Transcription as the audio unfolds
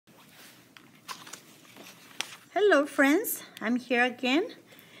Hello friends, I'm here again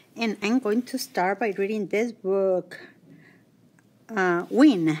and I'm going to start by reading this book,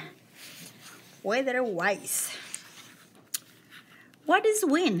 Wind, Weather-Wise. What is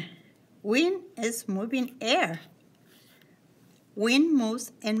wind? Wind is moving air. Wind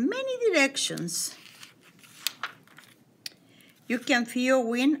moves in many directions. You can feel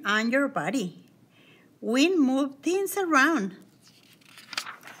wind on your body. Wind moves things around.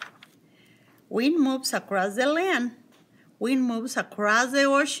 Wind moves across the land. Wind moves across the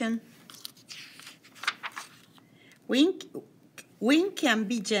ocean. Wind can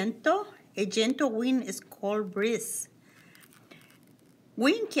be gentle. A gentle wind is called breeze.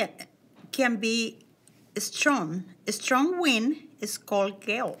 Wind can be strong. A strong wind is called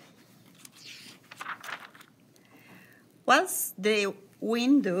gale. What's the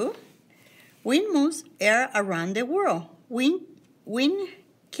wind do? Wind moves air around the world. Wind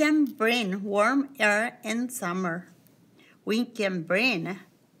can bring warm air in summer. Wind can bring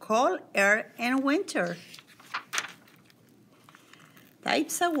cold air in winter.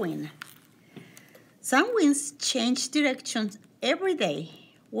 Types of wind. Some winds change directions every day.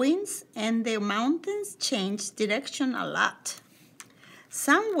 Winds in the mountains change direction a lot.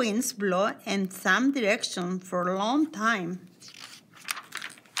 Some winds blow in some direction for a long time.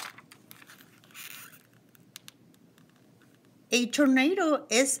 A tornado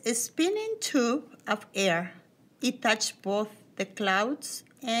is a spinning tube of air. It touches both the clouds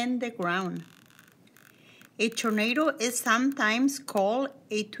and the ground. A tornado is sometimes called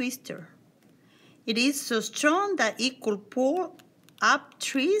a twister. It is so strong that it could pull up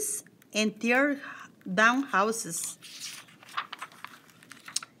trees and tear down houses.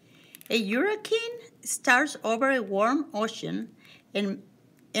 A hurricane starts over a warm ocean and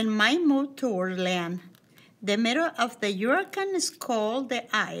might move toward land. The middle of the hurricane is called the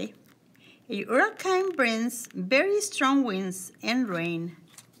eye. A hurricane brings very strong winds and rain.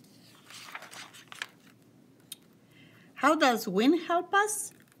 How does wind help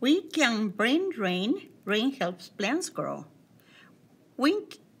us? Wind can bring rain. Rain helps plants grow.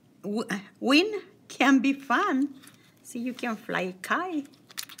 Wind can be fun. See, you can fly a kite.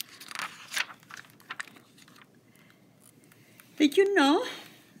 Did you know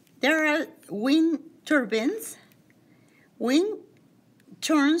there are wind turbines? Wind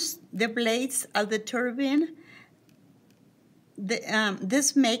turns the blades of the turbine.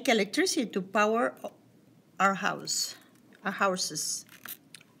 This make electricity to power our houses.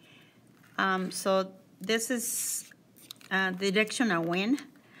 So this is the direction of wind.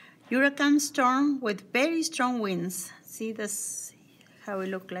 Hurricane storm with very strong winds. See this, how it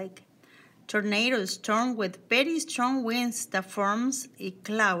look like. Tornado storm with very strong winds that forms a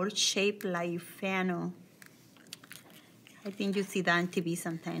cloud shaped like funnel. I think you see that on TV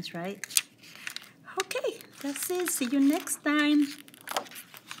sometimes, right? Okay, that's it. See you next time.